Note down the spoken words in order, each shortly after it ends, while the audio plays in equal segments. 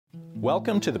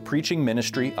Welcome to the preaching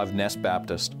ministry of Nest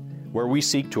Baptist, where we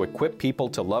seek to equip people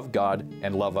to love God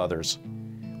and love others.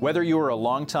 Whether you are a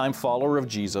longtime follower of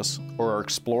Jesus or are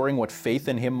exploring what faith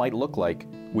in Him might look like,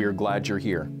 we are glad you're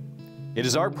here. It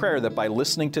is our prayer that by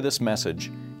listening to this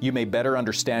message, you may better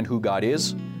understand who God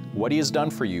is, what He has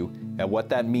done for you, and what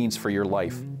that means for your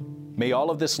life. May all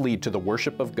of this lead to the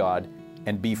worship of God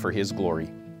and be for His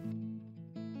glory.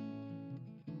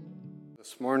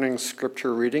 This morning's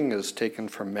scripture reading is taken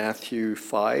from Matthew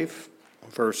 5,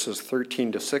 verses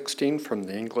 13 to 16 from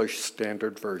the English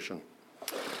Standard Version.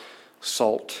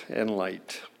 Salt and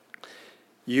light.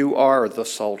 You are the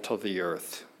salt of the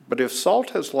earth. But if salt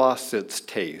has lost its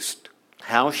taste,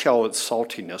 how shall its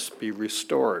saltiness be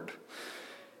restored?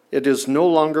 It is no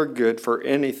longer good for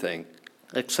anything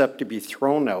except to be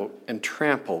thrown out and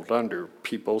trampled under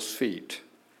people's feet.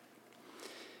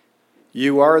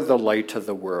 You are the light of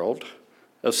the world.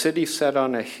 A city set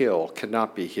on a hill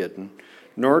cannot be hidden,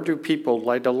 nor do people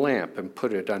light a lamp and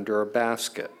put it under a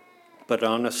basket, but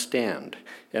on a stand,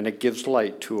 and it gives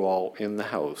light to all in the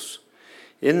house.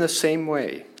 In the same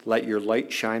way, let your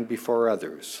light shine before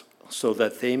others, so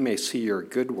that they may see your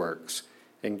good works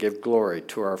and give glory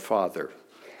to our Father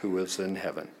who is in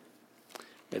heaven.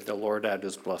 May the Lord add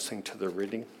His blessing to the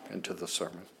reading and to the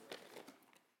sermon.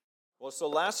 Well, so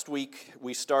last week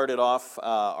we started off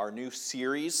our new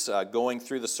series going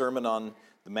through the Sermon on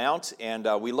the Mount, and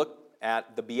we looked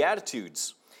at the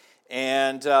Beatitudes.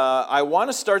 And I want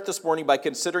to start this morning by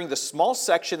considering the small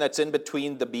section that's in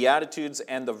between the Beatitudes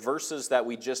and the verses that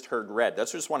we just heard read.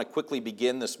 That's what I just want to quickly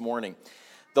begin this morning.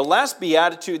 The last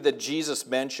Beatitude that Jesus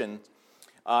mentioned,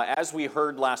 as we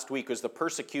heard last week, was the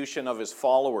persecution of His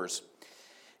followers.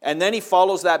 And then He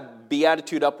follows that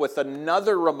Beatitude up with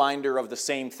another reminder of the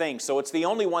same thing. So it's the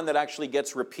only one that actually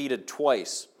gets repeated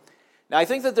twice. Now I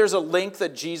think that there's a link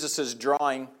that Jesus is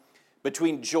drawing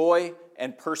between joy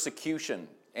and persecution.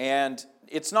 And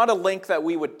it's not a link that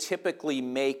we would typically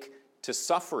make to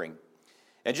suffering.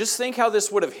 And just think how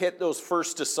this would have hit those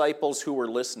first disciples who were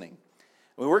listening.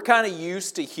 I mean, we're kind of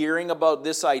used to hearing about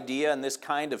this idea and this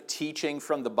kind of teaching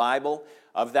from the Bible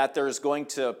of that there's going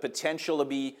to potentially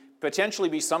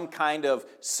be some kind of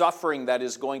suffering that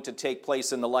is going to take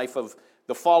place in the life of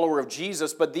the follower of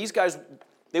Jesus. But these guys,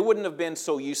 they wouldn't have been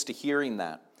so used to hearing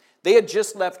that. They had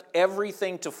just left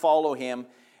everything to follow Him.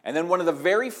 And then one of the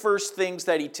very first things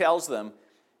that He tells them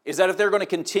is that if they're going to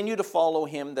continue to follow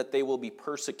Him, that they will be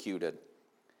persecuted.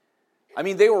 I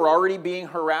mean, they were already being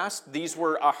harassed. These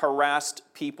were a harassed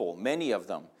people, many of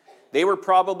them. They were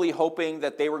probably hoping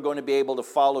that they were going to be able to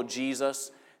follow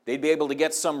Jesus. They'd be able to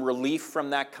get some relief from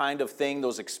that kind of thing,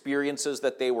 those experiences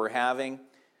that they were having.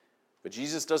 But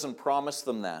Jesus doesn't promise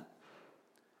them that.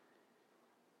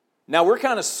 Now, we're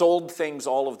kind of sold things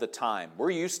all of the time. We're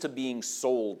used to being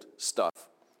sold stuff.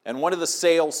 And one of the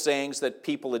sales sayings that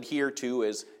people adhere to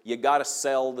is, you got to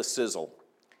sell the sizzle.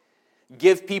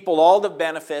 Give people all the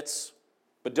benefits,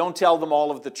 but don't tell them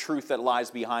all of the truth that lies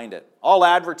behind it. All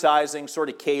advertising sort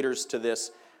of caters to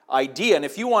this idea. And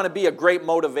if you want to be a great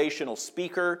motivational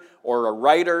speaker or a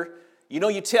writer,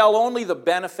 you tell only the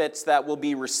benefits that will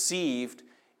be received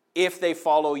if they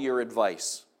follow your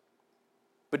advice.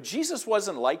 But Jesus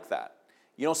wasn't like that.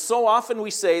 So often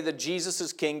we say that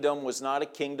Jesus' kingdom was not a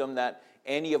kingdom that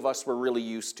any of us were really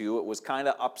used to. It was kind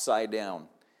of upside down.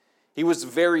 He was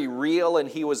very real, and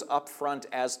He was upfront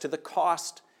as to the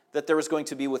cost that there was going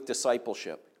to be with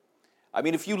discipleship. I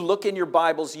mean, if you look in your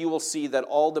Bibles, you will see that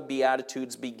all the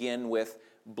Beatitudes begin with,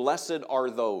 blessed are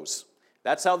those.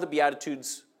 That's how the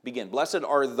Beatitudes begin. Blessed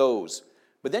are those.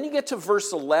 But then you get to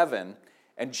verse 11,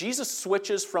 and Jesus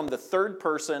switches from the third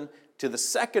person to the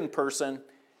second person,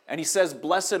 and He says,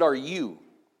 blessed are you.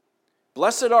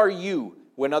 Blessed are you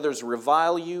when others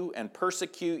revile you and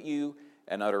persecute you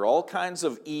and utter all kinds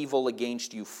of evil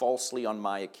against you falsely on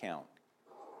my account.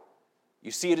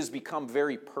 You see, it has become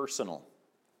very personal.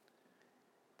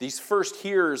 These first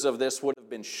hearers of this would have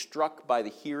been struck by the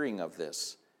hearing of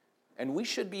this, and we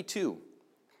should be too.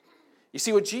 You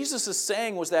see, what Jesus is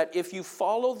saying was that if you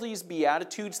follow these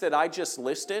Beatitudes that I just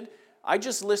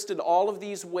listed all of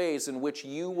these ways in which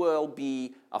you will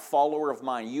be a follower of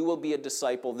mine. You will be a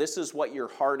disciple. This is what your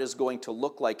heart is going to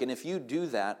look like. And if you do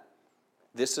that,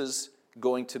 this is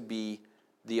going to be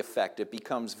the effect. It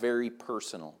becomes very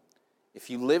personal. If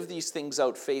you live these things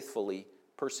out faithfully,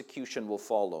 persecution will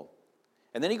follow.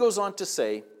 And then He goes on to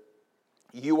say,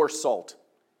 you are salt,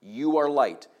 you are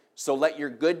light, so let your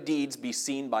good deeds be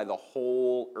seen by the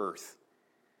whole earth.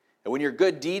 And when your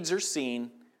good deeds are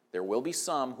seen, there will be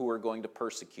some who are going to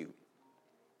persecute.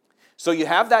 So you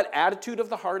have that attitude of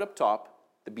the heart up top.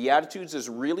 The Beatitudes is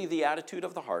really the attitude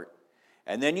of the heart.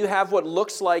 And then you have what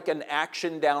looks like an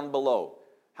action down below.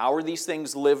 How are these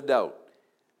things lived out?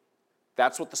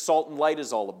 That's what the salt and light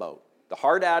is all about. The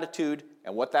hard attitude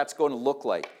and what that's going to look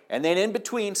like. And then in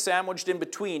between, sandwiched in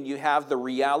between, you have the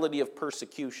reality of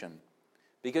persecution.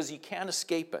 Because you can't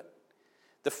escape it.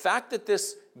 The fact that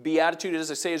this beatitude,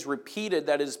 as I say, is repeated,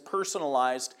 that is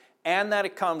personalized, and that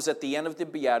it comes at the end of the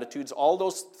Beatitudes, all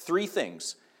those three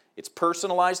things, it's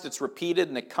personalized, it's repeated,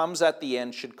 and it comes at the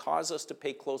end, should cause us to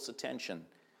pay close attention.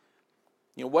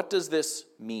 What does this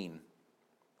mean?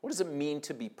 What does it mean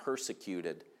to be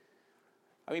persecuted?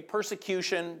 I mean,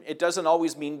 persecution, it doesn't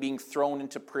always mean being thrown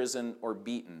into prison or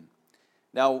beaten.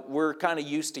 Now, we're kind of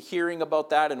used to hearing about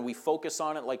that, and we focus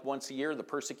on it like once a year, the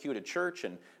persecuted church,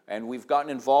 and we've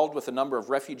gotten involved with a number of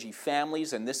refugee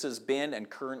families, and this has been and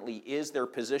currently is their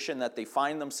position that they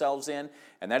find themselves in,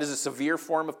 and that is a severe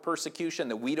form of persecution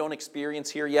that we don't experience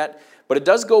here yet. But it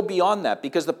does go beyond that,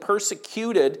 because the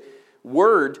persecuted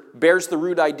word bears the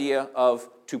root idea of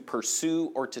to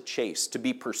pursue or to chase, to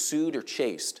be pursued or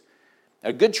chased.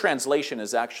 A good translation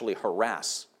is actually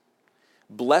harass.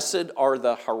 Blessed are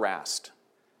the harassed.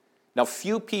 Now,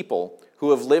 few people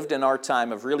who have lived in our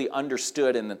time have really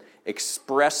understood and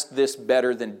expressed this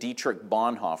better than Dietrich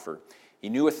Bonhoeffer. He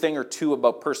knew a thing or two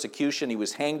about persecution. He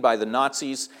was hanged by the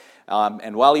Nazis,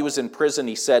 and while he was in prison,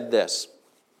 he said this: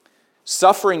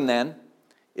 "Suffering, then,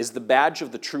 is the badge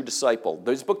of the true disciple."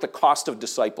 There's a book, The Cost of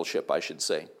Discipleship, I should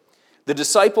say. "The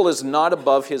disciple is not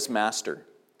above his master.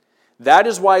 That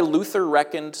is why Luther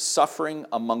reckoned suffering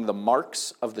among the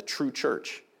marks of the true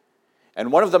church.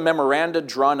 And one of the memoranda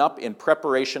drawn up in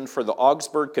preparation for the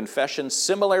Augsburg Confession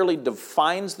similarly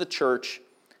defines the church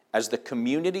as the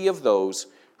community of those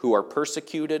who are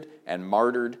persecuted and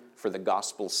martyred for the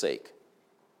gospel's sake.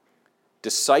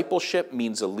 Discipleship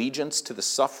means allegiance to the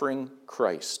suffering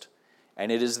Christ,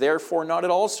 and it is therefore not at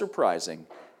all surprising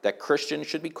that Christians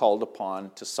should be called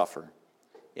upon to suffer.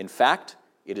 In fact,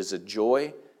 it is a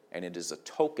joy and it is a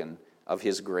token of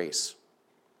his grace."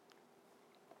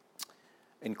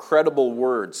 Incredible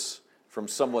words from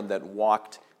someone that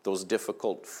walked those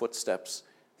difficult footsteps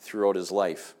throughout his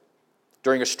life.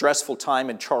 During a stressful time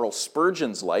in Charles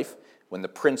Spurgeon's life, when the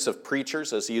Prince of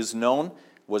Preachers, as he is known,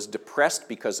 was depressed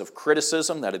because of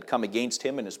criticism that had come against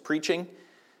him in his preaching,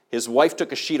 his wife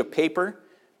took a sheet of paper,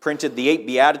 printed the 8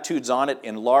 Beatitudes on it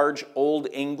in large Old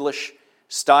English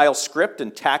style script,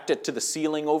 and tacked it to the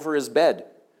ceiling over his bed.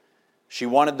 She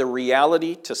wanted the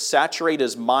reality to saturate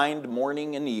his mind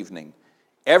morning and evening.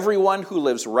 Everyone who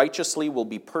lives righteously will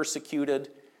be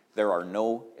persecuted. There are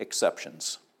no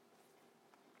exceptions.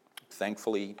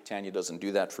 Thankfully, Tanya doesn't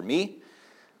do that for me.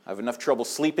 I have enough trouble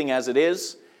sleeping as it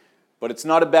is, but it's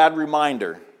not a bad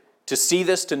reminder to see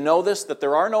this, to know this, that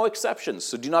there are no exceptions.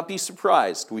 So do not be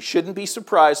surprised. We shouldn't be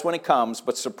surprised when it comes,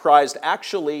 but surprised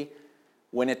actually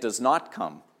when it does not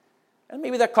come. And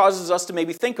maybe that causes us to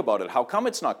maybe think about it. How come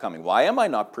it's not coming? Why am I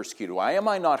not persecuted? Why am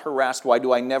I not harassed? Why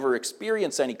do I never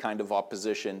experience any kind of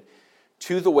opposition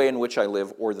to the way in which I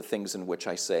live or the things in which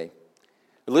I say?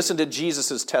 Listen to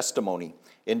Jesus' testimony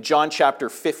in John chapter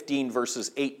 15,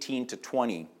 verses 18 to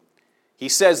 20. He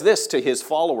says this to his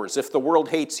followers: "If the world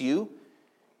hates you,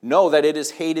 know that it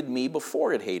has hated me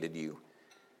before it hated you.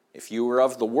 If you were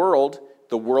of the world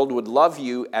would love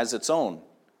you as its own.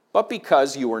 But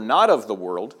because you are not of the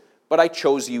world, but I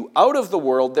chose you out of the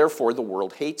world, therefore the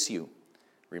world hates you.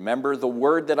 Remember the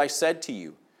word that I said to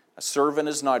you, a servant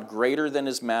is not greater than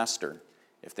his master.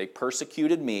 If they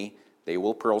persecuted me, they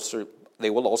will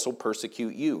also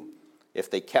persecute you. If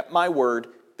they kept my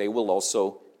word, they will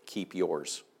also keep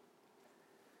yours."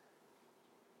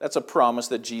 That's a promise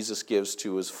that Jesus gives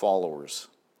to his followers.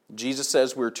 Jesus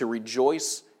says we're to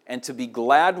rejoice and to be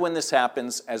glad when this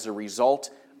happens as a result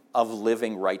of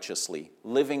living righteously,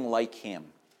 living like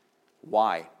him.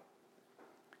 Why?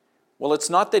 Well, it's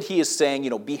not that he is saying,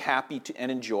 be happy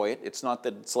and enjoy it. It's not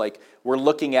that it's like we're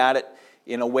looking at it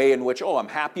in a way in which, I'm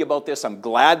happy about this, I'm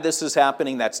glad this is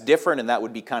happening. That's different, and that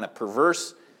would be kind of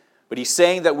perverse. But he's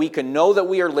saying that we can know that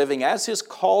we are living as he has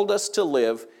called us to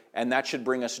live, and that should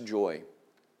bring us joy.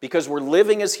 Because we're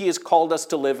living as he has called us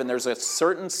to live, and there's a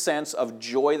certain sense of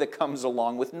joy that comes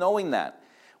along with knowing that.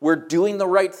 We're doing the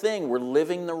right thing. We're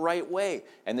living the right way.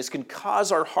 And this can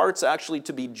cause our hearts actually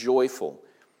to be joyful.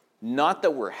 Not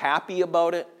that we're happy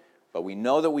about it, but we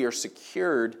know that we are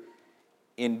secured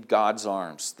in God's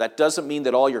arms. That doesn't mean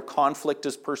that all your conflict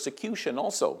is persecution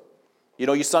also.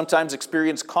 You sometimes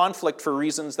experience conflict for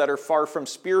reasons that are far from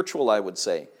spiritual, I would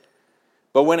say.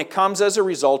 But when it comes as a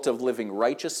result of living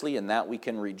righteously, in that we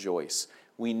can rejoice.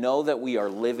 We know that we are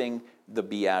living the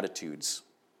Beatitudes.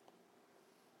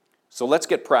 So let's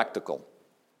get practical.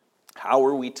 How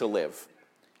are we to live?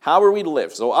 How are we to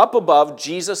live? So up above,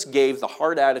 Jesus gave the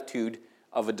heart attitude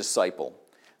of a disciple.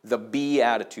 The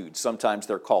beatitudes, sometimes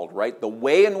they're called, right? The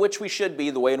way in which we should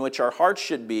be, the way in which our hearts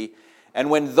should be. And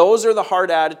when those are the heart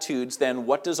attitudes, then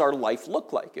what does our life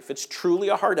look like? If it's truly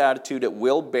a heart attitude, it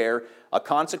will bear a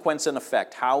consequence and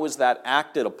effect. How is that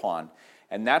acted upon?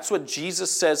 And that's what Jesus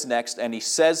says next, and he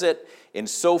says it in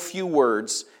so few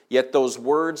words, yet those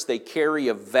words, they carry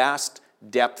a vast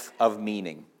depth of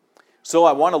meaning. So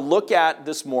I want to look at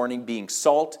this morning being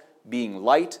salt, being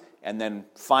light, and then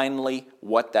finally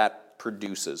what that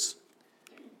produces.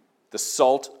 The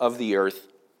salt of the earth.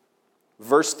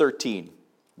 Verse 13.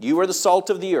 You are the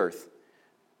salt of the earth.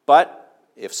 But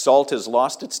if salt has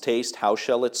lost its taste, how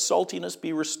shall its saltiness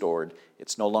be restored?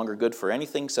 It's no longer good for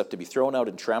anything except to be thrown out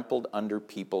and trampled under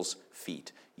people's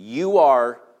feet. You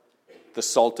are the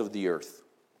salt of the earth.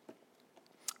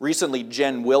 Recently,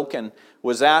 Jen Wilkin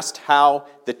was asked how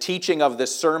the teaching of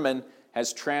this sermon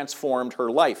has transformed her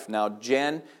life. Now,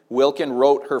 Jen Wilkin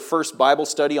wrote her first Bible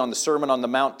study on the Sermon on the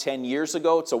Mount 10 years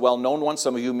ago. It's a well-known one.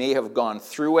 Some of you may have gone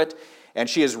through it. And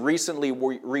she has recently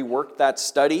reworked that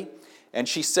study. And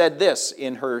she said this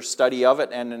in her study of it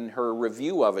and in her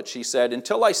review of it. She said,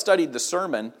 until I studied the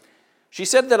sermon, she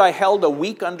said that I held a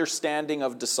weak understanding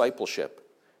of discipleship,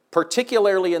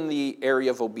 particularly in the area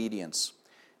of obedience.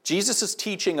 Jesus is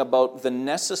teaching about the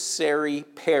necessary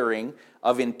pairing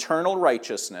of internal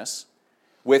righteousness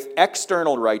with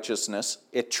external righteousness.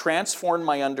 It transformed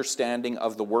my understanding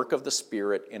of the work of the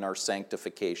Spirit in our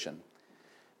sanctification.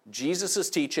 Jesus is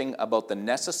teaching about the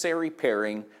necessary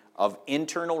pairing of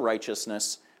internal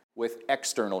righteousness with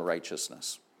external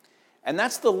righteousness. And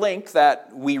that's the link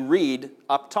that we read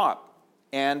up top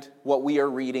and what we are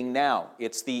reading now.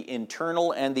 It's the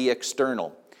internal and the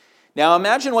external. Now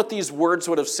imagine what these words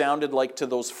would have sounded like to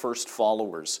those first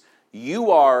followers.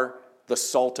 You are the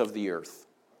salt of the earth.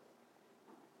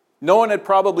 No one had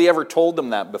probably ever told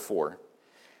them that before.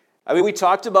 I mean, we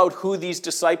talked about who these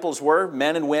disciples were,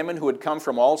 men and women who had come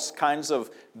from all kinds of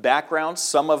backgrounds.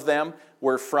 Some of them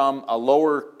were from a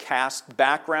lower caste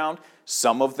background.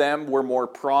 Some of them were more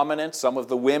prominent. Some of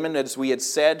the women, as we had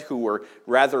said, who were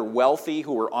rather wealthy,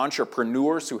 who were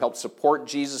entrepreneurs, who helped support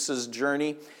Jesus'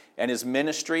 journey and his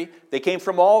ministry. They came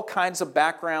from all kinds of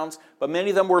backgrounds, but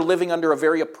many of them were living under a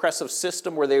very oppressive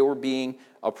system where they were being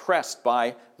oppressed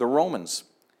by the Romans.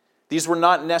 These were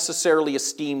not necessarily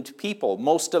esteemed people.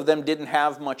 Most of them didn't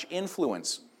have much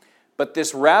influence. But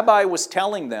this rabbi was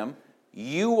telling them,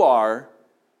 you are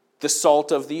the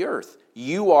salt of the earth.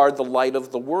 You are the light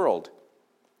of the world.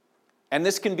 And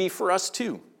this can be for us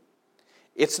too.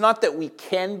 It's not that we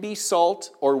can be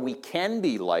salt or we can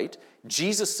be light.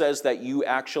 Jesus says that you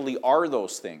actually are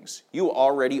those things. You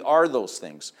already are those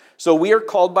things. So we are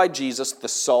called by Jesus the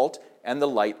salt and the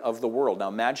light of the world. Now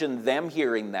imagine them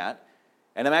hearing that.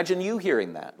 And imagine you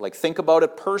hearing that. Like, think about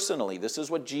it personally. This is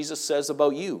what Jesus says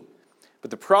about you. But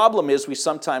the problem is we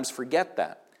sometimes forget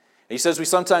that. And he says we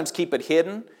sometimes keep it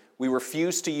hidden. We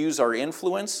refuse to use our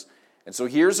influence. And so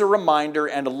here's a reminder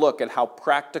and a look at how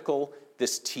practical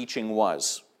this teaching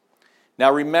was. Now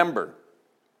remember,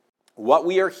 what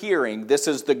we are hearing, this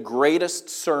is the greatest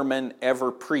sermon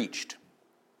ever preached.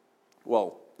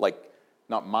 Well, like,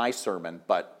 not my sermon,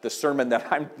 but the sermon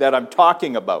that I'm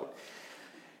talking about.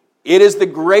 It is the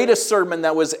greatest sermon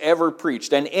that was ever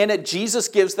preached. And in it, Jesus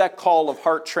gives that call of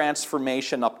heart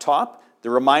transformation up top, the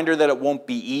reminder that it won't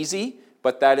be easy,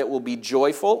 but that it will be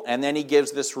joyful. And then he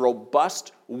gives this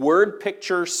robust word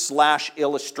picture /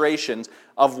 illustrations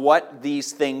of what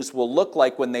these things will look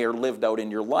like when they are lived out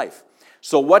in your life.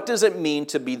 So what does it mean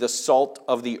to be the salt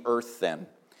of the earth then?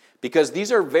 Because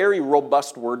these are very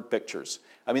robust word pictures.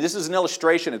 I mean, this is an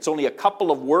illustration. It's only a couple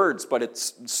of words, but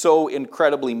it's so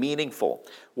incredibly meaningful.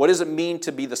 What does it mean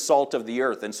to be the salt of the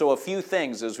earth? And so a few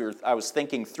things as I was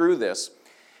thinking through this.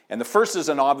 And the first is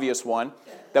an obvious one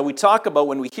that we talk about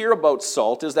when we hear about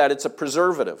salt is that it's a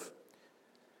preservative.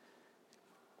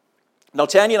 Now,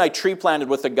 Tanya and I tree planted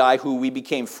with a guy who we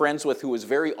became friends with who was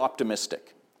very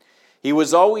optimistic. He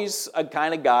was always a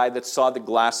kind of guy that saw the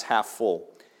glass half full.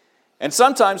 And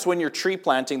sometimes when you're tree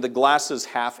planting, the glass is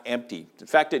half empty. In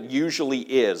fact, it usually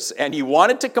is. And you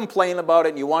wanted to complain about it,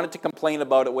 and you wanted to complain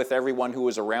about it with everyone who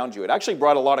was around you. It actually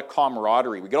brought a lot of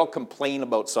camaraderie. We could all complain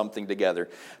about something together.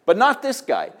 But not this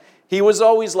guy. He was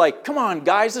always like, come on,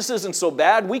 guys, this isn't so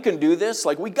bad. We can do this.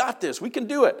 Like, we got this. We can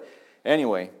do it.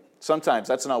 Anyway, sometimes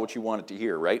that's not what you wanted to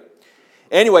hear, right?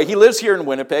 Anyway, he lives here in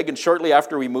Winnipeg, and shortly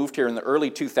after we moved here in the early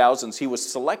 2000s, he was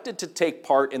selected to take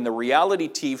part in the reality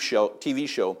TV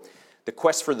show, The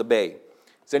Quest for the Bay.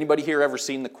 Has anybody here ever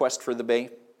seen The Quest for the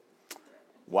Bay?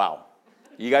 Wow.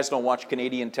 You guys don't watch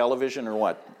Canadian television or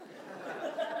what?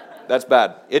 That's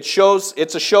bad.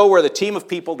 It's a show where the team of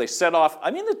people, they set off.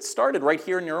 I mean, it started right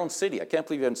here in your own city. I can't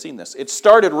believe you haven't seen this. It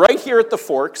started right here at the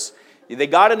Forks. They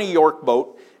got in a York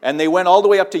boat, and they went all the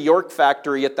way up to York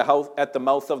Factory at the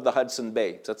mouth of the Hudson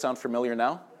Bay. Does that sound familiar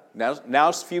now? Now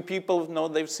a few people know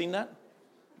they've seen that?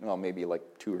 Well, maybe like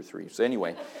 2 or 3. So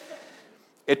anyway,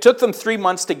 it took them 3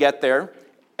 months to get there,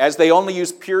 as they only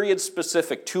used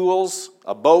period-specific tools,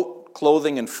 a boat,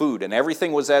 clothing, and food. And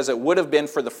everything was as it would have been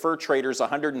for the fur traders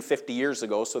 150 years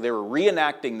ago. So they were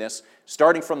reenacting this,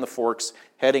 starting from the Forks,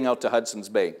 heading out to Hudson's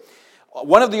Bay.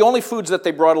 One of the only foods that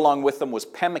they brought along with them was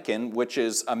pemmican, which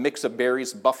is a mix of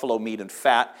berries, buffalo meat, and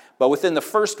fat. But within the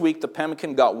first week, the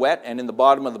pemmican got wet and in the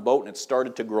bottom of the boat, and it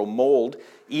started to grow mold.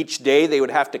 Each day, they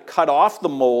would have to cut off the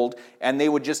mold, and they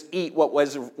would just eat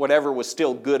whatever was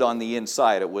still good on the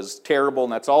inside. It was terrible,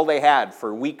 and that's all they had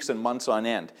for weeks and months on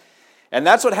end. And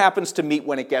that's what happens to meat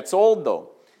when it gets old,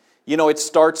 though. You know, it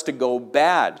starts to go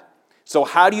bad. So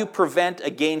how do you prevent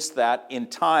against that in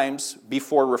times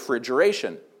before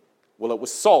refrigeration? Well, it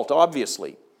was salt,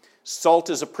 obviously.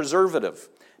 Salt is a preservative.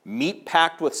 Meat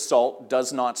packed with salt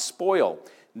does not spoil.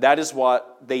 That is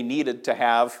what they needed to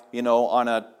have, you know, on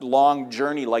a long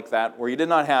journey like that where you did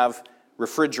not have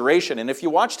refrigeration. And if you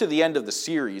watch to the end of the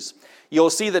series, you'll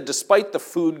see that despite the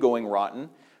food going rotten,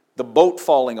 the boat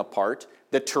falling apart,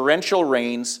 the torrential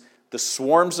rains, the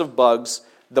swarms of bugs,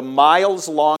 the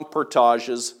miles-long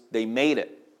portages, they made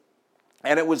it.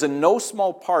 And it was in no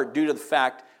small part due to the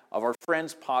fact of our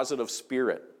friend's positive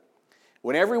spirit.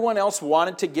 When everyone else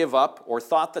wanted to give up or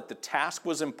thought that the task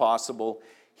was impossible,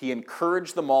 he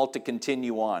encouraged them all to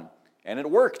continue on. And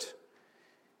it worked.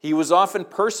 He was often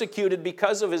persecuted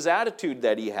because of his attitude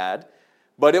that he had,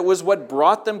 but it was what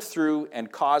brought them through and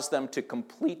caused them to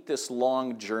complete this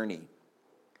long journey.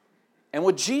 And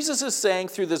what Jesus is saying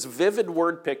through this vivid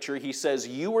word picture, he says,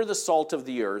 you are the salt of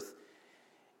the earth.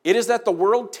 It is that the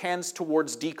world tends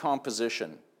towards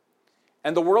decomposition.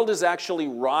 And the world is actually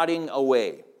rotting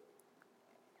away.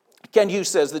 Ken Hughes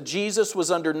says that Jesus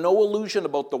was under no illusion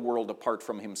about the world apart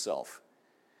from himself.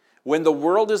 When the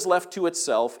world is left to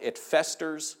itself, it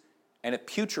festers and it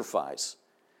putrefies.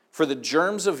 For the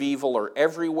germs of evil are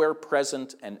everywhere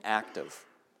present and active.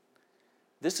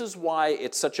 This is why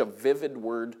it's such a vivid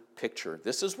word picture.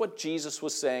 This is what Jesus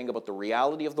was saying about the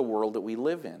reality of the world that we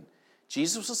live in.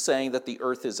 Jesus was saying that the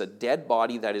earth is a dead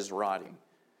body that is rotting.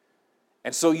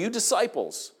 And so you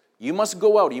disciples, you must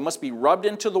go out, you must be rubbed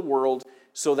into the world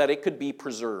so that it could be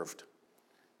preserved.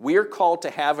 We are called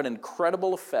to have an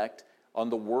incredible effect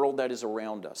on the world that is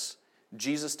around us.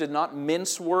 Jesus did not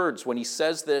mince words when he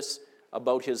says this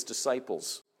about his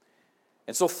disciples.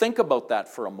 And so think about that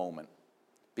for a moment.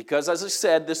 Because as I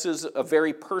said, this is a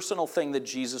very personal thing that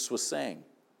Jesus was saying.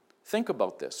 Think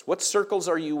about this. What circles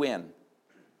are you in?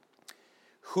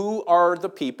 Who are the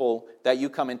people that you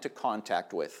come into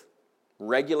contact with?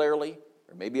 Regularly,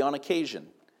 or maybe on occasion.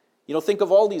 You know, think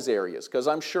of all these areas, because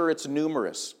I'm sure it's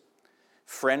numerous.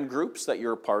 Friend groups that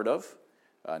you're a part of,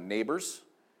 neighbors,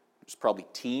 there's probably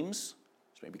teams,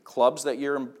 there's maybe clubs that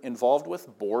you're involved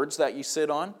with, boards that you sit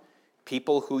on,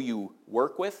 people who you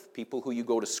work with, people who you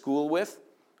go to school with.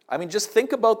 I mean, just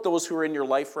think about those who are in your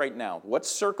life right now. What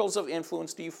circles of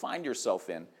influence do you find yourself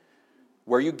in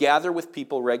where you gather with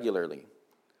people regularly?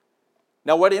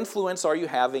 Now, what influence are you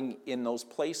having in those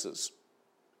places?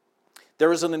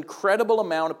 There is an incredible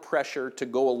amount of pressure to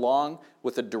go along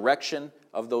with the direction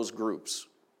of those groups.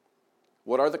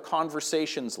 What are the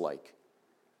conversations like?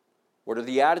 What are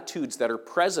the attitudes that are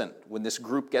present when this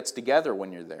group gets together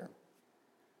when you're there?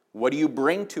 What do you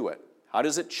bring to it? How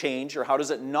does it change or how does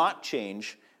it not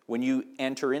change when you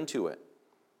enter into it?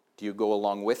 Do you go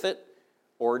along with it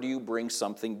or do you bring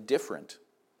something different?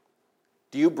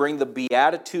 Do you bring the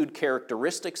beatitude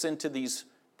characteristics into these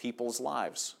people's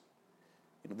lives?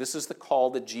 This is the call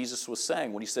that Jesus was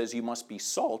saying when he says you must be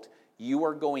salt. You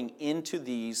are going into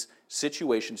these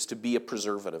situations to be a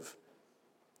preservative.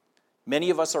 Many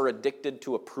of us are addicted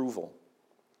to approval,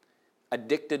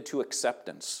 addicted to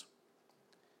acceptance.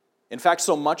 In fact,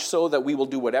 so much so that we will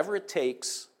do whatever it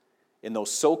takes in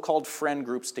those so-called friend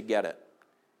groups to get it.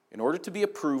 In order to be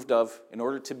approved of, in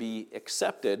order to be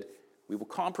accepted, we will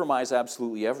compromise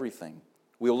absolutely everything.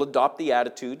 We will adopt the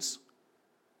attitudes,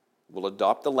 we'll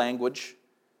adopt the language,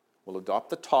 we'll adopt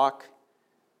the talk.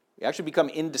 We actually become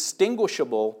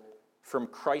indistinguishable from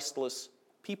Christless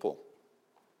people.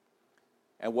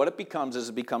 And what it becomes is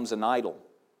it becomes an idol,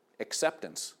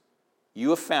 acceptance.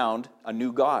 You have found a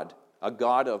new God, a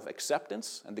God of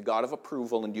acceptance and the God of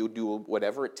approval, and you do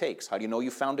whatever it takes. How do you know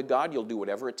you found a God? You'll do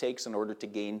whatever it takes in order to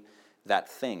gain that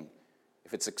thing.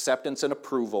 If it's acceptance and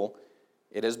approval,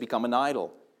 it has become an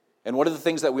idol. And one of the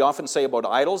things that we often say about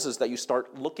idols is that you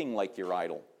start looking like your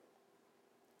idol.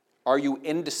 Are you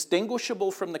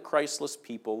indistinguishable from the Christless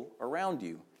people around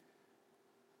you?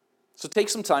 So take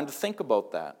some time to think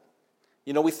about that.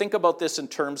 You know, we think about this in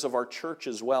terms of our church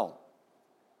as well.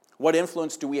 What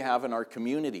influence do we have in our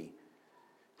community?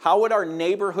 How would our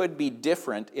neighborhood be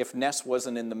different if Ness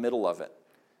wasn't in the middle of it?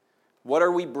 What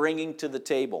are we bringing to the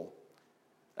table?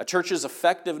 A church's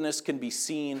effectiveness can be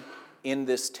seen in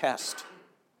this test.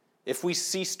 If we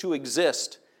cease to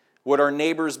exist, would our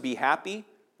neighbors be happy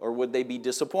or would they be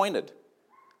disappointed?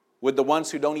 Would the ones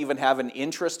who don't even have an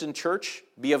interest in church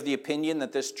be of the opinion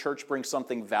that this church brings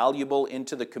something valuable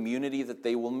into the community that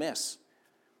they will miss?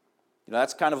 You know,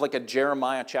 that's kind of like a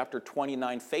Jeremiah chapter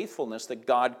 29 faithfulness that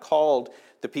God called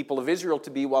the people of Israel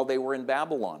to be while they were in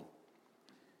Babylon.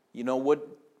 You know, would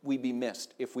we be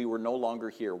missed if we were no longer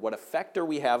here? What effect are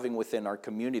we having within our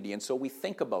community? And so we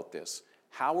think about this.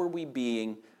 How are we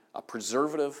being a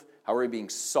preservative? How are we being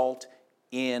salt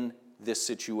in this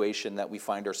situation that we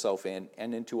find ourselves in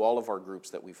and into all of our groups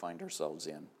that we find ourselves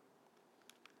in?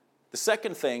 The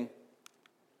second thing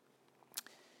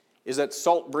is that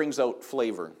salt brings out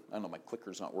flavor. I don't know, my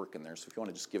clicker's not working there, so if you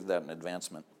want to just give that an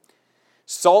advancement.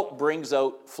 Salt brings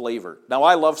out flavor. Now,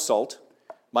 I love salt.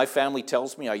 My family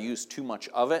tells me I use too much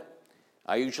of it.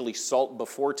 I usually salt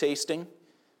before tasting,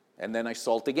 and then I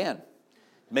salt again.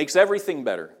 It makes everything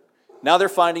better. Now they're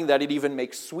finding that it even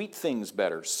makes sweet things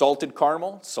better. Salted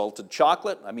caramel, salted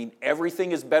chocolate. I mean,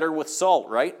 everything is better with salt,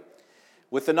 right?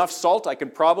 With enough salt, I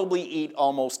can probably eat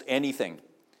almost anything.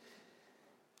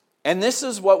 And this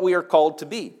is what we are called to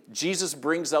be. Jesus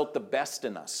brings out the best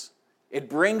in us. It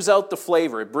brings out the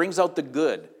flavor. It brings out the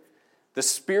good. The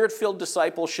Spirit-filled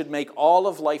disciples should make all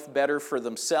of life better for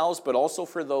themselves, but also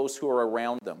for those who are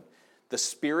around them. The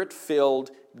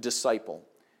Spirit-filled disciple.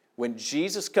 When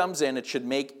Jesus comes in, it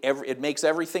makes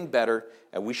everything better,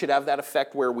 and we should have that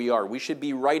effect where we are. We should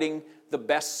be writing the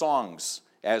best songs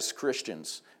as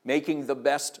Christians, making the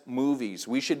best movies.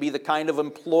 We should be the kind of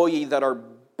employee that our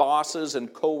bosses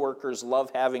and coworkers love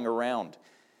having around.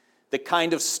 The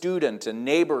kind of student and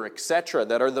neighbor, etc.,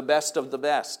 that are the best of the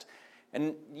best.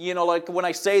 And, you know, like when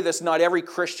I say this, not every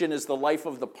Christian is the life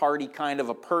of the party kind of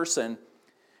a person,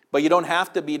 but you don't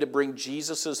have to be to bring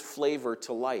Jesus' flavor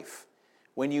to life.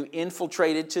 When you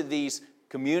infiltrate into these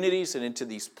communities and into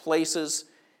these places,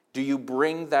 do you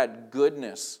bring that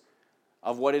goodness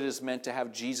of what it is meant to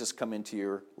have Jesus come into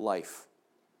your life?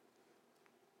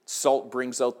 Salt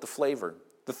brings out the flavor.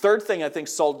 The third thing I think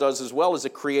salt does as well is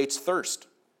it creates thirst.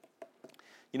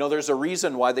 You know, there's a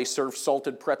reason why they serve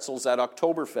salted pretzels at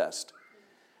Oktoberfest.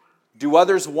 Do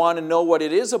others want to know what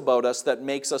it is about us that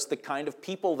makes us the kind of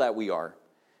people that we are?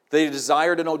 They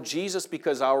desire to know Jesus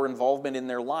because of our involvement in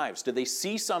their lives. Do they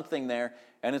see something there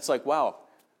and it's like, wow,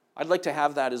 I'd like to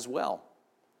have that as well?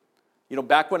 You know,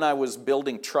 back when I was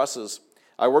building trusses,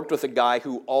 I worked with a guy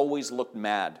who always looked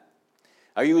mad.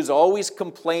 He was always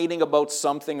complaining about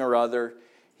something or other.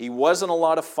 He wasn't a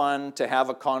lot of fun to have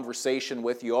a conversation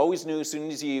with. You always knew as soon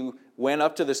as you went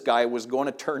up to this guy, it was going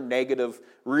to turn negative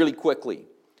really quickly.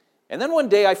 And then one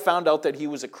day I found out that he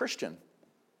was a Christian,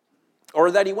 or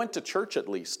that he went to church at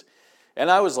least. And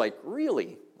I was like,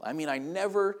 really? I mean, I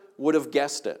never would have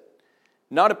guessed it.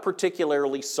 Not a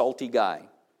particularly salty guy.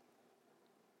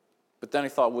 But then I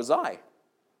thought, was I?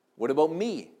 What about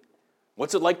me?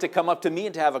 What's it like to come up to me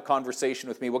and to have a conversation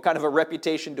with me? What kind of a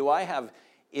reputation do I have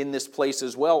in this place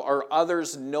as well? Are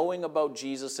others knowing about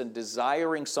Jesus and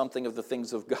desiring something of the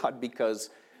things of God because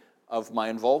of my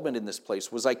involvement in this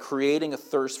place? Was I creating a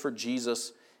thirst for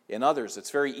Jesus in others?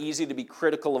 It's very easy to be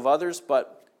critical of others,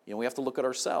 but you know, we have to look at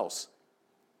ourselves.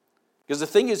 Because the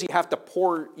thing is, you have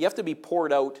to be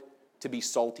poured out to be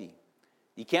salty.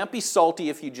 You can't be salty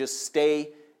if you just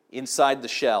stay inside the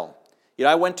shell. You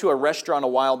know, I went to a restaurant a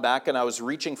while back and I was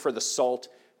reaching for the salt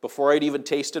before I'd even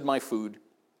tasted my food.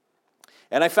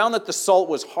 And I found that the salt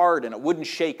was hard and it wouldn't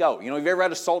shake out. You know, have you ever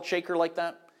had a salt shaker like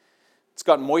that? It's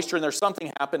got moisture and there's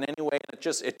something happened anyway, and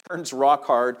it turns rock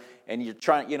hard, and you're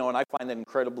trying, you know, and I find that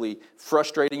incredibly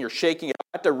frustrating. You're shaking it.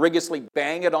 I had to rigorously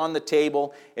bang it on the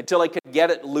table until I could get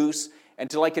it loose,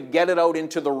 until I could get it out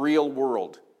into the real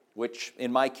world, which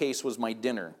in my case was my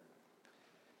dinner.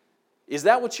 Is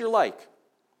that what you're like?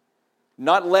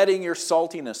 Not letting your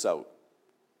saltiness out?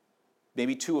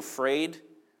 Maybe too afraid?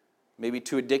 Maybe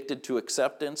too addicted to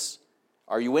acceptance?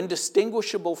 Are you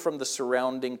indistinguishable from the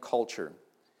surrounding culture?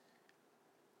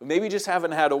 Maybe you just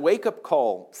haven't had a wake-up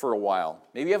call for a while.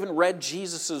 Maybe you haven't read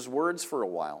Jesus' words for a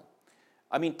while.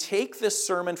 I mean, take this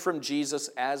sermon from Jesus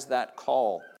as that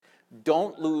call.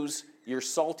 Don't lose your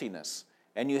saltiness.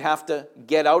 and you have to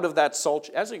get out of that salt.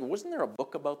 Wasn't there a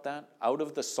book about that? Out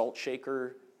of the salt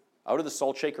shaker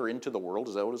into the world.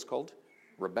 Is that what it's called?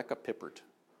 Rebecca Pippert.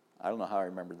 I don't know how I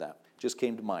remembered that. Just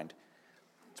came to mind.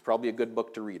 It's probably a good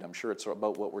book to read. I'm sure it's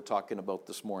about what we're talking about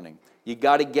this morning. You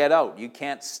got to get out. You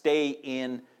can't stay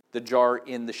in the jar,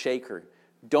 in the shaker.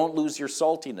 Don't lose your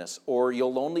saltiness, or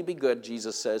you'll only be good,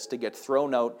 Jesus says, to get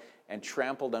thrown out and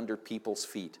trampled under people's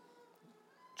feet.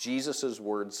 Jesus'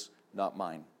 words, not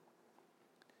mine.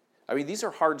 I mean, these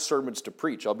are hard sermons to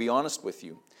preach, I'll be honest with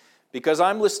you, because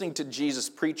I'm listening to Jesus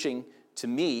preaching to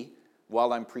me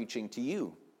while I'm preaching to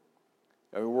you.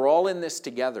 I mean, we're all in this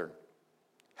together,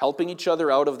 helping each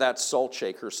other out of that salt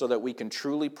shaker so that we can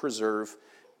truly preserve,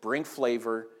 bring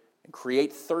flavor, and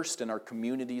create thirst in our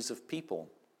communities of people.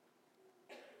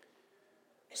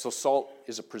 So salt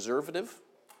is a preservative,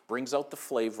 brings out the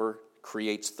flavor,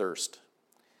 creates thirst.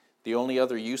 The only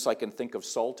other use I can think of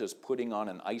salt is putting on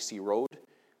an icy road,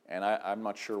 and I'm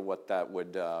not sure what that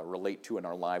would relate to in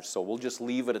our lives, so we'll just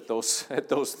leave it at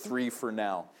those three for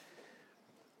now.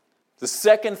 The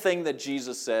second thing that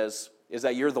Jesus says is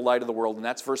that you're the light of the world, and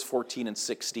that's verse 14 and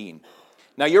 16.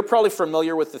 Now, you're probably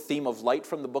familiar with the theme of light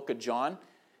from the book of John.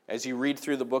 As you read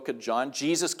through the book of John,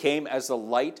 Jesus came as the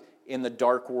light in the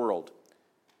dark world.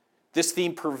 This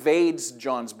theme pervades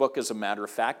John's book, as a matter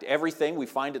of fact. Everything, we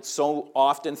find it so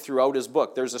often throughout his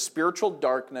book. There's a spiritual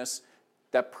darkness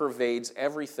that pervades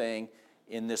everything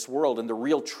in this world. And the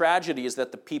real tragedy is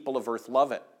that the people of earth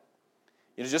love it.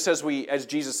 You know, just as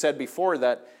Jesus said before,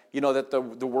 that that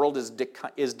the world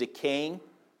is decaying.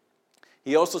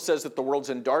 He also says that the world's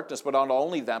in darkness, but not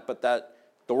only that, but that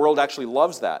the world actually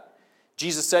loves that.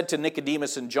 Jesus said to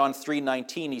Nicodemus in John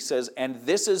 3:19, he says, "And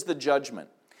this is the judgment."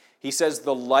 He says,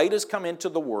 "The light has come into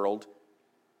the world,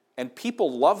 and people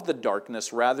love the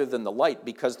darkness rather than the light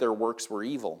because their works were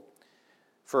evil.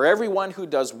 For everyone who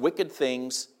does wicked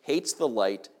things hates the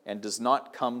light and does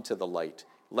not come to the light,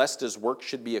 lest his work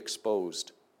should be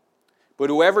exposed. But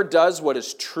whoever does what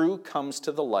is true comes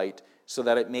to the light, so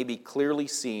that it may be clearly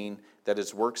seen that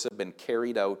his works have been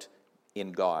carried out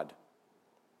in God."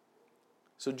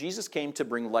 So Jesus came to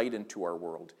bring light into our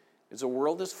world. The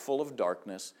world is full of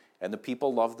darkness, and the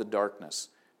people love the darkness.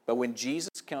 But when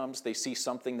Jesus comes, they see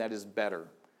something that is better.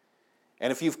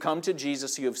 And if you've come to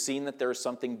Jesus, you have seen that there is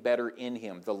something better in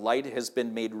him. The light has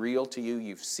been made real to you.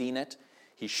 You've seen it.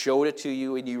 He showed it to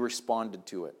you, and you responded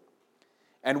to it.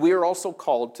 And we are also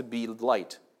called to be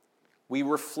light. We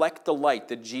reflect the light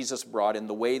that Jesus brought in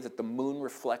the way that the moon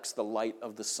reflects the light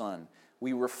of the sun.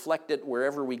 We reflect it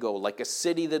wherever we go. Like a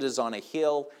city that is on a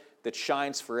hill that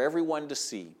shines for everyone to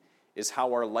see is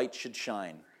how our light should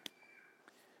shine.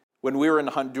 When we were in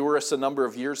Honduras a number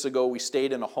of years ago, we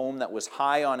stayed in a home that was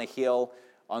high on a hill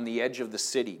on the edge of the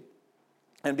city.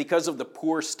 And because of the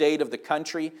poor state of the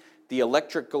country, the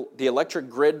electric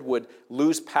grid would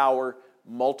lose power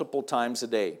multiple times a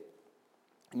day.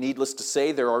 Needless to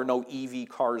say, there are no EV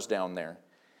cars down there.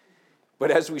 But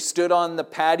as we stood on the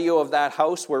patio of that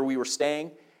house where we were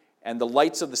staying, and the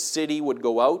lights of the city would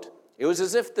go out, it was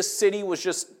as if the city was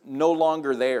just no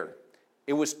longer there.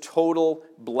 It was total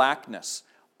blackness.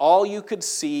 All you could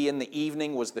see in the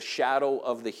evening was the shadow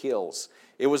of the hills.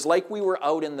 It was like we were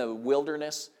out in the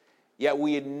wilderness, yet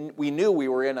we knew we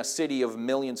were in a city of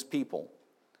millions of people.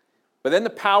 But then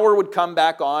the power would come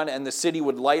back on and the city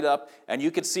would light up, and you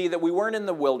could see that we weren't in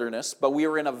the wilderness, but we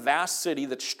were in a vast city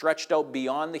that stretched out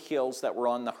beyond the hills that were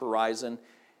on the horizon,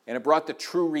 and it brought the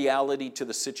true reality to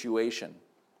the situation.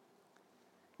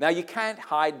 Now, you can't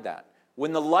hide that.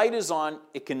 When the light is on,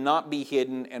 it cannot be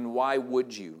hidden, and why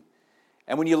would you?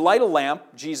 And when you light a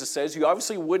lamp, Jesus says, you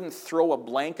obviously wouldn't throw a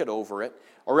blanket over it,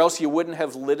 or else you wouldn't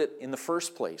have lit it in the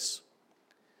first place.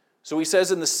 So he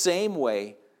says, in the same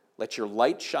way, let your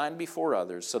light shine before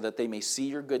others so that they may see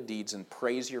your good deeds and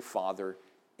praise your Father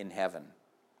in heaven.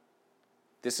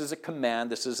 This is a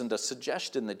command. This isn't a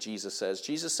suggestion that Jesus says.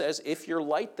 Jesus says, if you're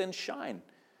light, then shine.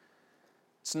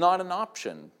 It's not an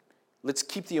option. Let's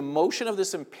keep the emotion of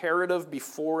this imperative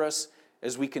before us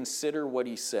as we consider what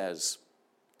he says.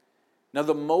 Now,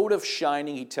 the mode of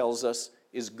shining, he tells us,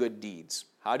 is good deeds.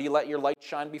 How do you let your light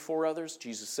shine before others?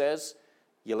 Jesus says,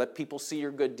 you let people see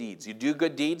your good deeds. You do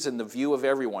good deeds in the view of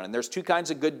everyone. And there's two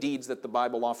kinds of good deeds that the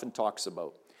Bible often talks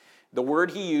about. The word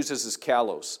he uses is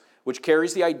kalos, which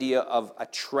carries the idea of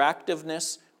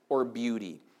attractiveness or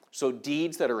beauty. So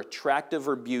deeds that are attractive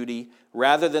or beauty,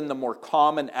 rather than the more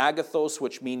common agathos,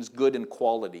 which means good in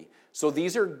quality. So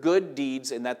these are good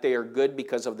deeds in that they are good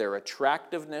because of their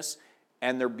attractiveness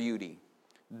and their beauty.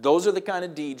 Those are the kind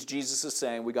of deeds Jesus is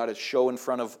saying we got to show in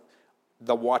front of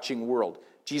the watching world.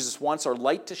 Jesus wants our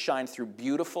light to shine through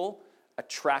beautiful,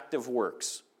 attractive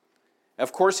works.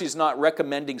 Of course, he's not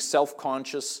recommending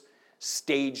self-conscious,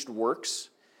 staged works,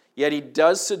 yet he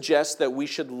does suggest that we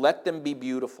should let them be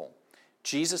beautiful.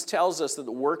 Jesus tells us that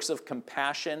the works of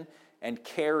compassion and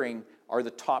caring are the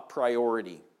top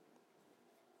priority.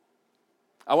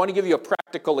 I want to give you a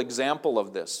practical example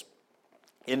of this.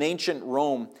 In ancient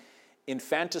Rome,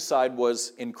 infanticide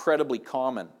was incredibly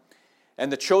common.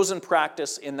 And the chosen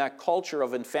practice in that culture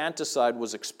of infanticide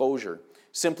was exposure.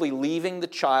 Simply leaving the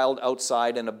child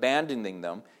outside and abandoning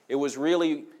them. It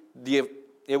really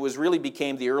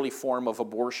became the early form of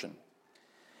abortion.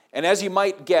 And as you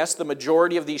might guess, the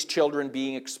majority of these children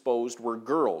being exposed were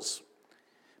girls.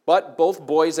 But both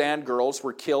boys and girls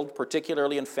were killed,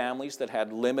 particularly in families that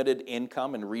had limited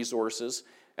income and resources,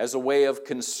 as a way of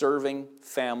conserving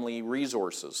family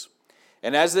resources.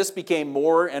 And as this became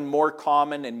more and more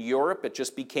common in Europe, it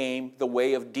just became the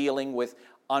way of dealing with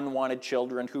unwanted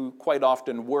children who quite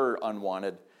often were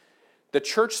unwanted. The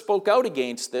church spoke out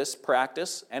against this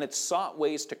practice, and it sought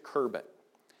ways to curb it.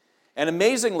 And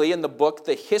amazingly, in the book,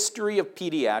 The History of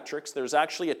Pediatrics, there's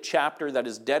actually a chapter that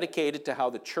is dedicated to how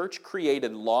the church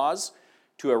created laws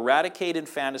to eradicate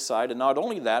infanticide, and not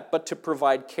only that, but to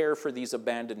provide care for these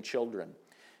abandoned children.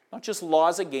 Not just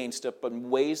laws against it, but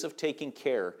ways of taking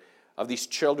care of these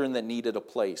children that needed a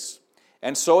place.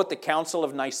 And so at the Council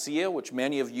of Nicaea, which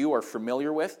many of you are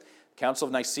familiar with, Council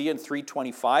of Nicaea in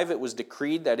 325, it was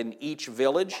decreed that in each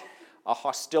village, a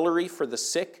hostelry for the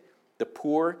sick, the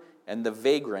poor, and the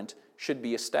vagrant should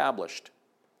be established.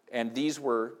 And these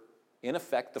were, in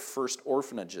effect, the first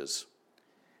orphanages.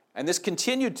 And this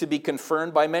continued to be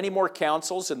confirmed by many more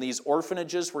councils, and these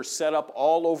orphanages were set up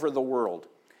all over the world.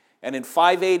 And in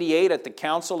 588, at the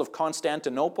Council of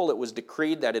Constantinople, it was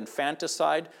decreed that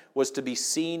infanticide was to be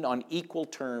seen on equal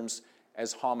terms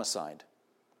as homicide.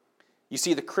 You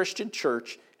see, the Christian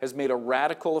church has made a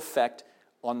radical effect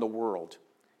on the world.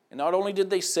 And not only did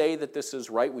they say that this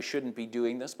is right, we shouldn't be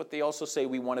doing this, but they also say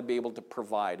we want to be able to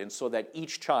provide, and so that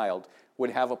each child would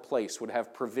have a place, would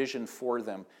have provision for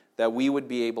them, that we would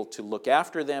be able to look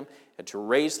after them and to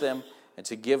raise them and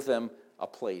to give them a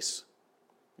place.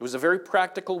 It was a very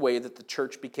practical way that the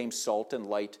church became salt and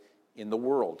light in the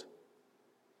world.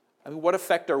 I mean, what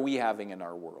effect are we having in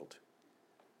our world?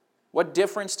 What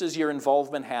difference does your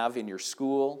involvement have in your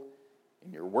school,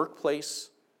 in your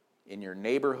workplace, in your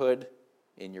neighborhood,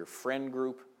 in your friend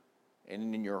group,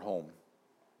 and in your home?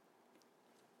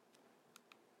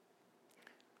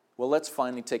 Well, let's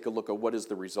finally take a look at what is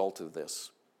the result of this.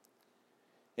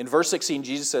 In verse 16,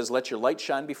 Jesus says, "Let your light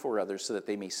shine before others so that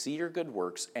they may see your good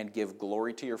works and give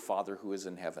glory to your Father who is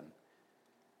in heaven."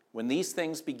 When these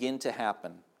things begin to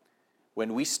happen,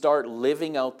 when we start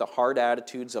living out the hard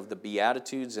attitudes of the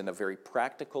Beatitudes in a very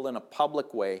practical and a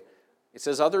public way, it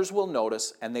says others will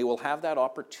notice and they will have that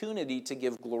opportunity to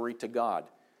give glory to God.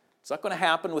 It's not going to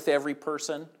happen with every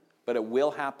person, but it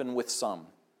will happen with some.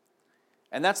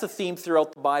 And that's the theme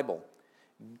throughout the Bible.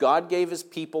 God gave his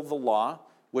people the law,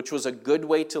 which was a good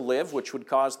way to live, which would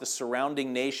cause the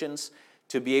surrounding nations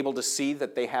to be able to see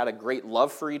that they had a great love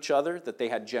for each other, that they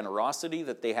had generosity,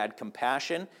 that they had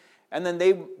compassion, and then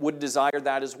they would desire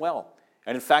that as well.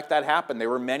 And in fact, that happened. There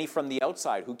were many from the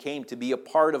outside who came to be a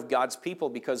part of God's people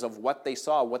because of what they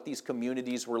saw, what these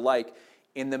communities were like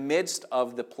in the midst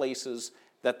of the places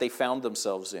that they found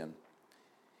themselves in.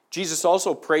 Jesus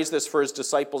also praised this for his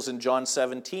disciples in John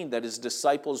 17, that his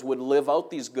disciples would live out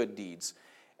these good deeds,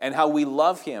 and how we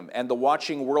love him, and the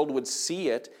watching world would see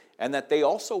it, and that they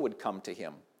also would come to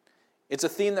him. It's a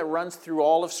theme that runs through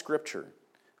all of Scripture.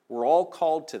 We're all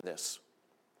called to this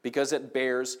because it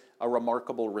bears a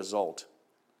remarkable result.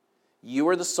 You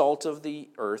are the salt of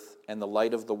the earth and the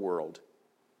light of the world.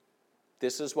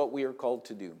 This is what we are called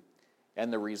to do.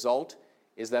 And the result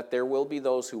is that there will be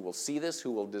those who will see this,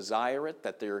 who will desire it,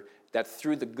 that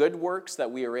through the good works that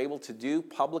we are able to do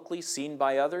publicly, seen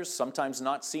by others, sometimes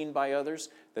not seen by others,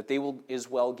 that they will as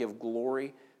well give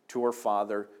glory to our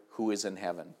Father who is in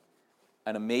heaven.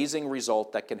 An amazing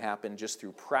result that can happen just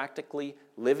through practically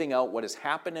living out what has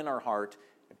happened in our heart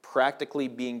and practically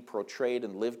being portrayed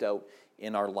and lived out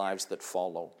in our lives that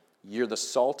follow. You're the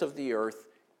salt of the earth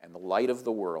and the light of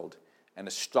the world. An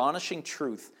astonishing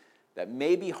truth that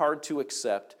may be hard to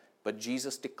accept, but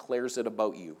Jesus declares it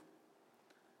about you.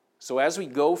 So as we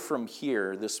go from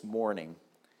here this morning,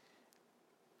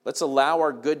 let's allow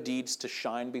our good deeds to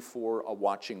shine before a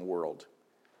watching world,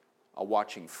 a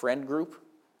watching friend group,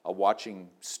 a watching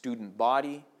student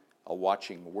body, a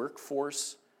watching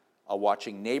workforce, a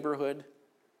watching neighborhood,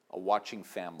 a watching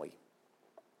family.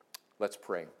 Let's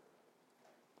pray.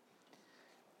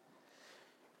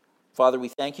 Father, we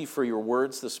thank you for your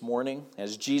words this morning.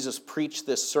 As Jesus preached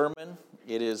this sermon,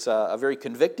 It is a very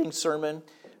convicting sermon.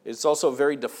 It's also a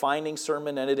very defining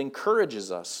sermon, and it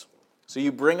encourages us. So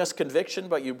you bring us conviction,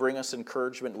 but you bring us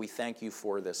encouragement. We thank you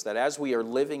for this, that as we are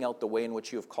living out the way in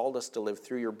which you have called us to live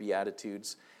through your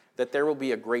Beatitudes, that there will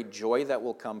be a great joy that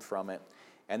will come from it,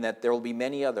 and that there will be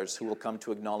many others who will come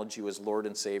to acknowledge you as Lord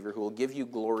and Savior, who will give you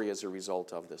glory as a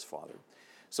result of this, Father.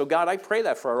 So God, I pray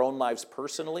that for our own lives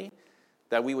personally,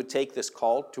 that we would take this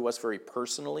call to us very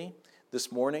personally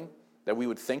this morning, that we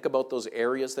would think about those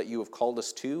areas that you have called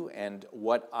us to and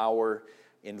what our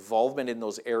involvement in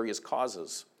those areas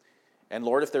causes. And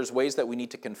Lord, if there's ways that we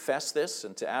need to confess this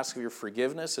and to ask for your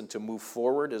forgiveness and to move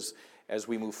forward as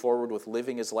we move forward with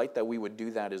living as light, that we would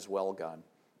do that as well, God.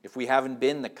 If we haven't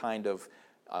been the kind of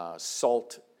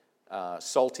salty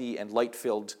and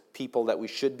light-filled people that we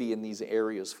should be in these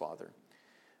areas, Father.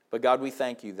 But God, we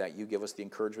thank you that you give us the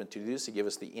encouragement to do this, to give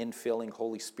us the infilling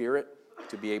Holy Spirit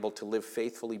to be able to live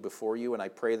faithfully before you. And I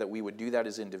pray that we would do that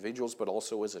as individuals, but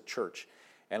also as a church.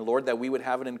 And Lord, that we would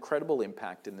have an incredible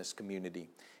impact in this community.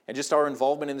 And just our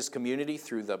involvement in this community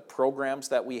through the programs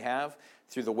that we have,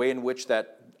 through the way in which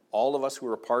that all of us who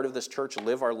are a part of this church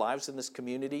live our lives in this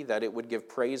community, that it would give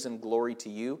praise and glory to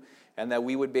you, and that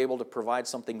we would be able to provide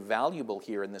something valuable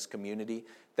here in this community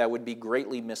that would be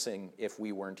greatly missing if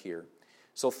we weren't here.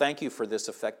 So thank you for this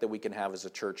effect that we can have as a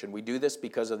church, and we do this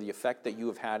because of the effect that you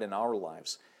have had in our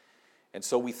lives. And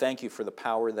so we thank you for the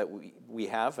power that we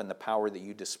have and the power that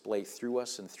you display through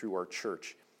us and through our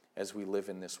church as we live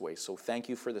in this way. So thank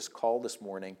you for this call this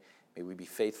morning. May we be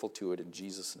faithful to it in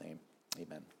Jesus' name.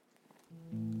 Amen.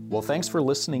 Well, thanks for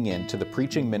listening in to the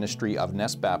preaching ministry of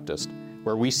Ness Baptist,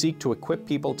 where we seek to equip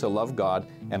people to love God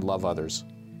and love others.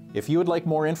 If you would like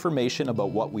more information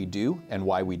about what we do and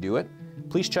why we do it,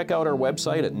 please check out our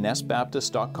website at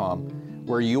nessbaptist.com,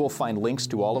 where you will find links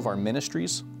to all of our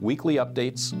ministries, weekly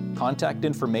updates, contact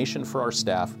information for our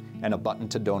staff, and a button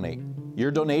to donate.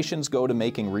 Your donations go to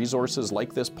making resources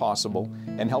like this possible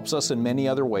and helps us in many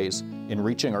other ways in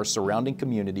reaching our surrounding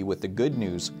community with the good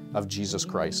news of Jesus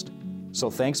Christ. So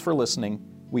thanks for listening.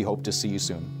 We hope to see you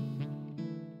soon.